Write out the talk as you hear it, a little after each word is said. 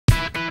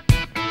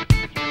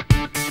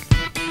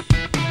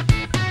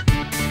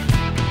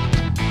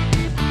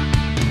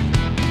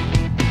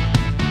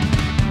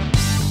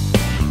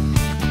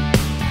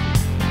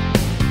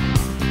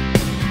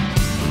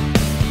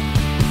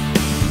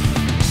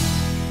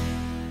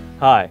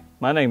Hi,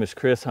 my name is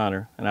Chris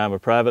Hunter, and I'm a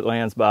private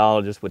lands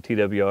biologist with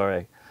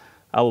TWRA.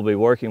 I will be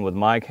working with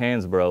Mike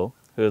Hansbrough,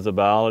 who is a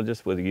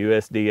biologist with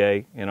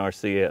USDA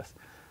NRCS.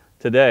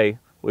 Today,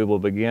 we will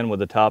begin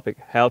with the topic,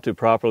 how to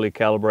properly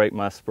calibrate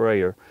my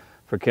sprayer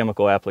for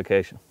chemical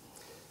application.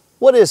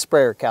 What is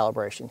sprayer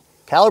calibration?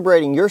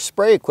 Calibrating your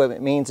spray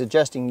equipment means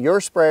adjusting your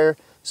sprayer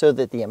so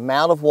that the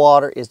amount of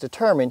water is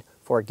determined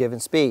for a given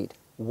speed.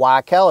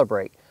 Why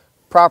calibrate?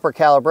 Proper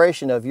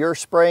calibration of your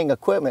spraying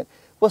equipment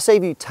will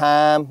save you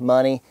time,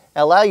 money,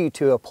 and allow you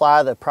to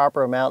apply the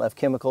proper amount of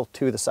chemical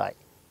to the site.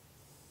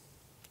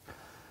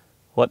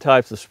 What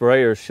types of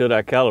sprayers should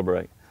I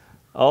calibrate?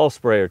 All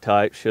sprayer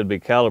types should be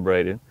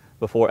calibrated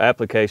before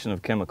application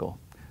of chemical.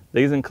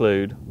 These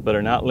include, but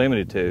are not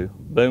limited to,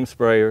 boom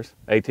sprayers,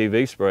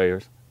 ATV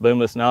sprayers,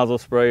 boomless nozzle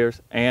sprayers,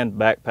 and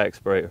backpack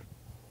sprayers.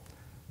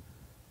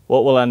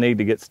 What will I need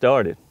to get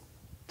started?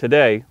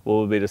 Today, we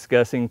will be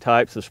discussing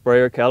types of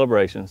sprayer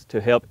calibrations to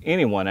help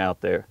anyone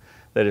out there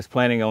that is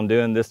planning on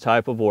doing this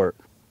type of work.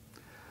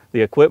 The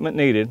equipment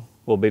needed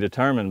will be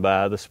determined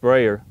by the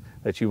sprayer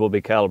that you will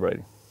be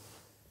calibrating.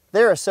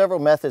 There are several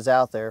methods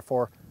out there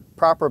for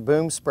proper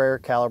boom sprayer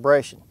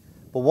calibration,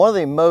 but one of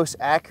the most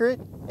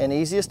accurate and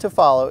easiest to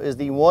follow is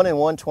the 1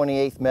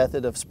 1/28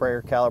 method of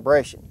sprayer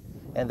calibration,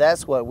 and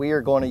that's what we are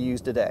going to use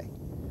today.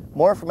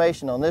 More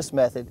information on this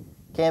method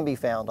can be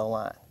found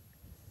online.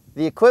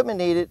 The equipment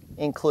needed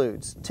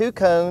includes 2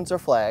 cones or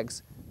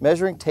flags,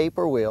 measuring tape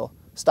or wheel,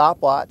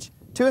 stopwatch,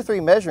 2 or 3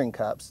 measuring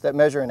cups that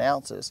measure in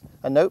ounces,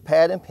 a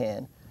notepad and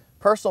pen,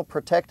 personal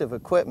protective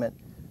equipment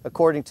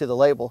according to the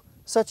label,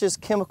 such as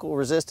chemical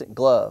resistant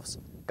gloves,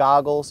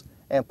 goggles,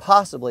 and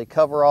possibly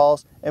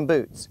coveralls and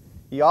boots.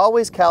 You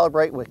always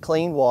calibrate with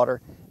clean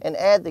water and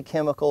add the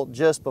chemical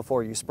just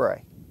before you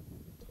spray.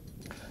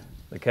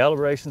 The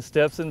calibration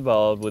steps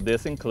involved with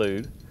this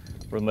include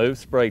remove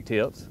spray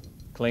tips,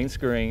 clean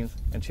screens,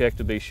 and check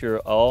to be sure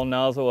all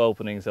nozzle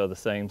openings are the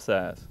same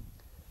size.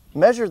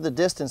 Measure the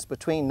distance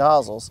between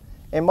nozzles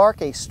and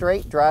mark a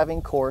straight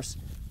driving course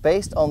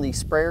based on the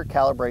sprayer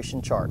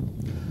calibration chart.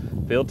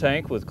 Fill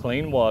tank with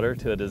clean water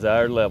to a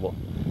desired level.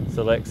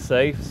 Select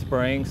safe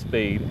spraying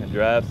speed and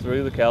drive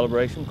through the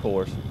calibration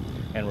course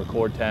and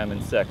record time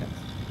in seconds.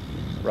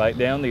 Write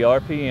down the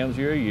RPMs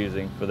you are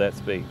using for that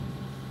speed.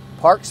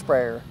 Park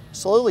sprayer,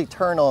 slowly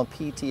turn on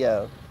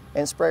PTO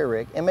and spray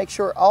rig and make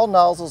sure all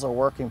nozzles are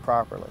working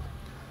properly.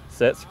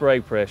 Set spray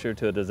pressure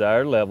to a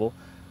desired level,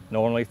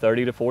 normally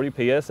 30 to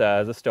 40 psi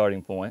as a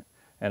starting point,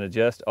 and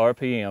adjust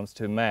RPMs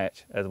to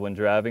match as when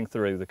driving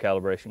through the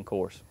calibration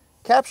course.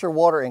 Capture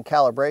water in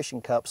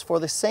calibration cups for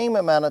the same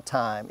amount of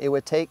time it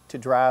would take to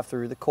drive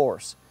through the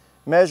course.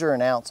 Measure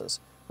in ounces.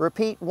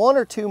 Repeat 1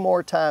 or 2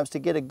 more times to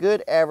get a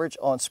good average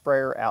on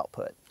sprayer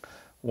output.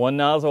 1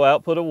 nozzle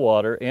output of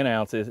water in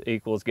ounces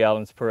equals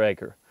gallons per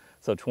acre.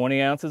 So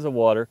 20 ounces of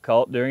water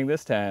caught during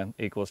this time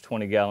equals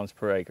 20 gallons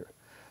per acre.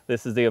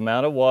 This is the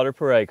amount of water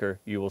per acre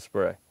you will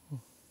spray.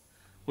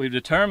 We've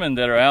determined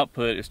that our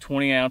output is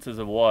 20 ounces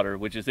of water,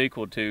 which is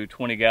equal to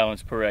 20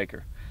 gallons per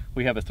acre.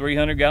 We have a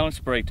 300-gallon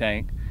spray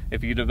tank.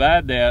 If you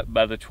divide that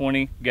by the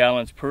 20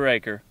 gallons per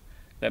acre,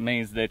 that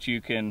means that you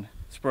can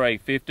spray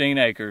 15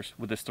 acres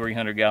with this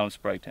 300-gallon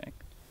spray tank.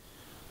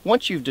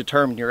 Once you've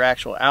determined your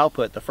actual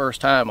output the first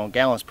time on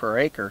gallons per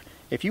acre,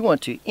 if you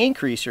want to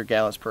increase your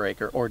gallons per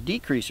acre or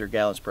decrease your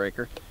gallons per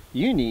acre,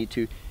 you need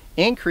to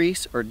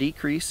increase or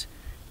decrease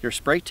your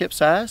spray tip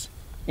size,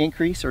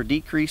 increase or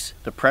decrease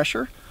the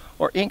pressure,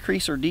 or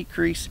increase or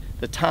decrease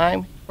the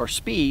time or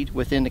speed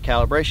within the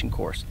calibration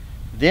course.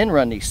 Then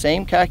run these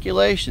same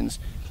calculations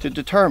to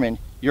determine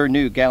your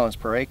new gallons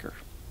per acre.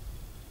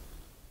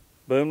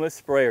 Boomless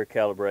sprayer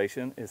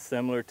calibration is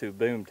similar to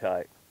boom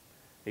type.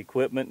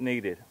 Equipment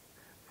needed: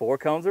 4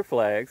 cones or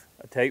flags,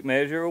 a tape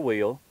measure or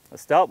wheel, a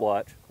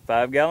stopwatch, a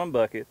 5-gallon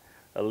bucket,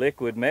 a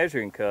liquid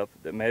measuring cup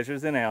that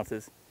measures in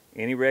ounces,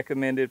 any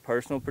recommended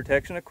personal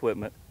protection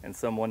equipment, and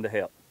someone to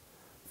help.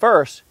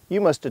 First,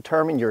 you must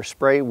determine your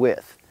spray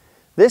width.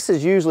 This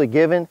is usually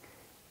given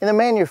in the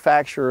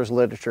manufacturer's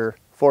literature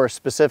for a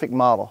specific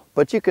model,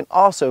 but you can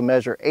also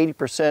measure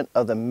 80%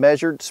 of the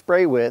measured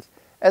spray width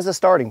as a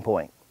starting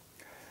point.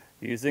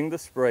 Using the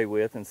spray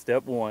width in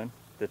step 1,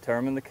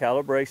 determine the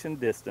calibration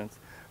distance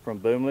from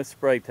boomless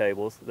spray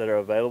tables that are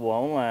available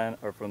online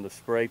or from the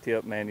spray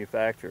tip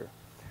manufacturer.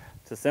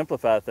 To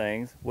simplify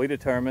things, we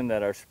determined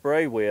that our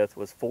spray width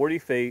was 40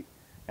 feet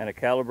and a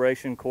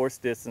calibration course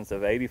distance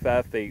of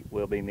 85 feet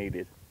will be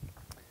needed.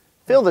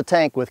 Fill the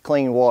tank with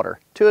clean water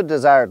to a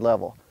desired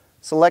level.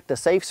 Select a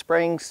safe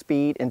spraying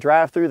speed and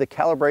drive through the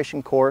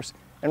calibration course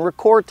and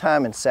record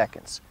time in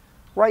seconds.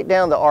 Write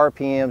down the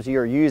RPMs you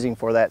are using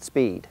for that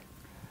speed.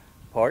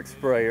 Park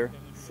sprayer,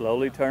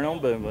 slowly turn on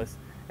boomless,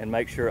 and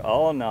make sure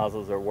all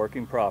nozzles are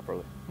working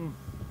properly.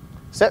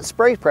 Set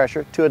spray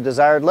pressure to a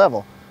desired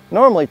level,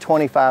 normally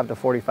 25 to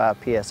 45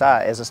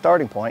 psi as a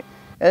starting point,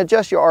 and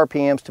adjust your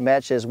RPMs to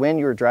match as when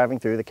you are driving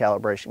through the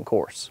calibration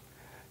course.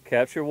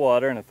 Capture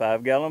water in a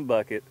 5-gallon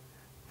bucket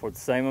for the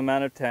same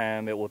amount of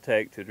time it will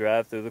take to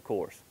drive through the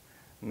course.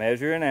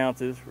 Measure in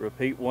ounces,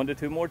 repeat 1 to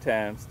 2 more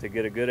times to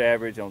get a good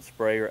average on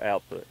sprayer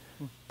output.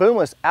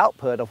 Boomless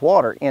output of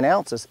water in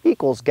ounces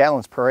equals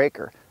gallons per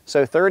acre.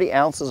 So 30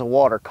 ounces of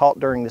water caught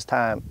during this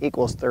time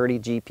equals 30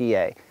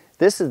 GPA.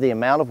 This is the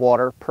amount of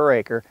water per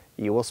acre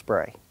you will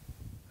spray.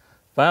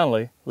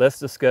 Finally, let's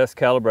discuss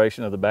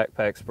calibration of the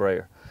backpack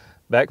sprayer.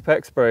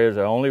 Backpack sprayers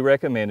are only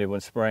recommended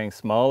when spraying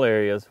small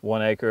areas,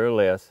 1 acre or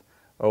less,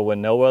 or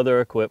when no other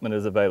equipment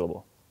is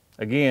available.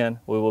 Again,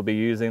 we will be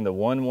using the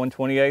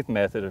 1/128th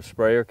method of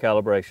sprayer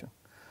calibration.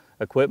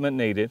 Equipment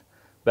needed: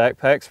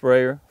 backpack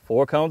sprayer,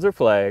 4 cones or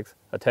flags,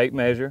 a tape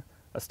measure,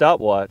 a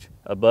stopwatch,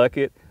 a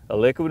bucket, a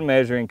liquid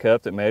measuring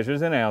cup that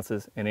measures in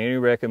ounces, and any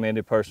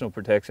recommended personal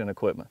protection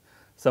equipment.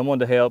 Someone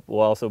to help will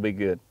also be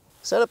good.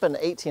 Set up an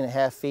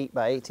 18.5 feet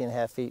by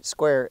 18.5 feet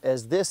square,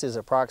 as this is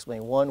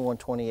approximately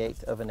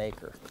 1/128th of an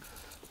acre.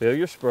 Fill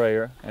your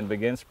sprayer and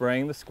begin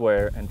spraying the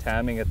square and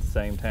timing at the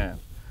same time.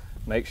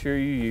 Make sure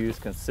you use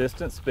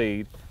consistent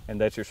speed and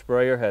that your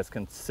sprayer has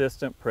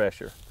consistent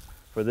pressure.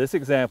 For this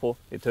example,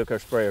 it took our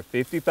sprayer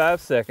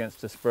 55 seconds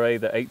to spray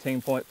the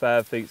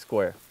 18.5 feet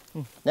square.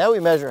 Now we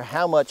measure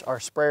how much our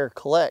sprayer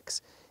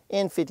collects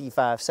in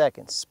 55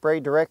 seconds.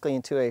 Spray directly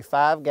into a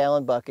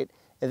 5-gallon bucket,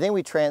 and then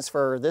we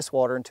transfer this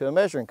water into a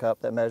measuring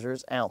cup that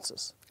measures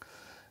ounces.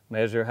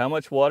 Measure how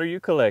much water you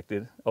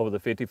collected over the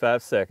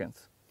 55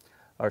 seconds.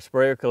 Our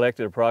sprayer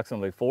collected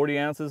approximately 40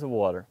 ounces of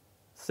water.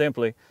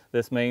 Simply,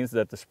 this means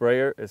that the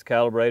sprayer is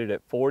calibrated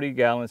at 40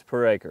 gallons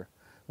per acre.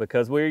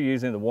 Because we are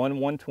using the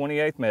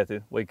 1/128th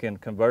method, we can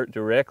convert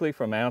directly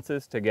from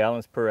ounces to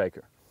gallons per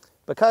acre.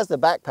 Because the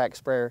backpack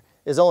sprayer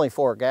is only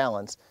 4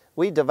 gallons,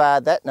 we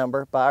divide that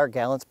number by our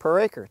gallons per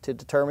acre to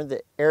determine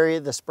the area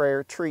the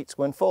sprayer treats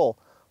when full.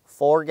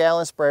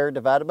 4-gallon sprayer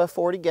divided by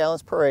 40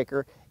 gallons per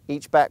acre,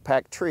 each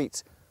backpack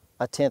treats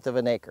 1/10 of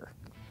an acre.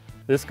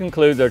 This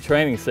concludes our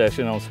training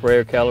session on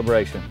sprayer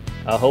calibration.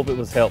 I hope it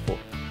was helpful.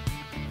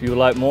 If you would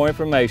like more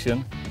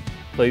information,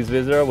 please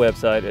visit our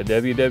website at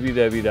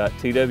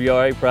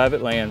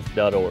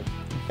www.twraprivatelands.org.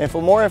 And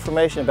for more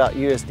information about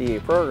USDA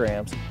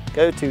programs,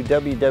 go to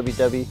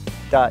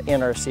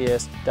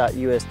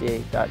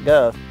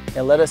www.nrcs.usda.gov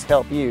and let us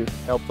help you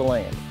help the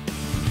land.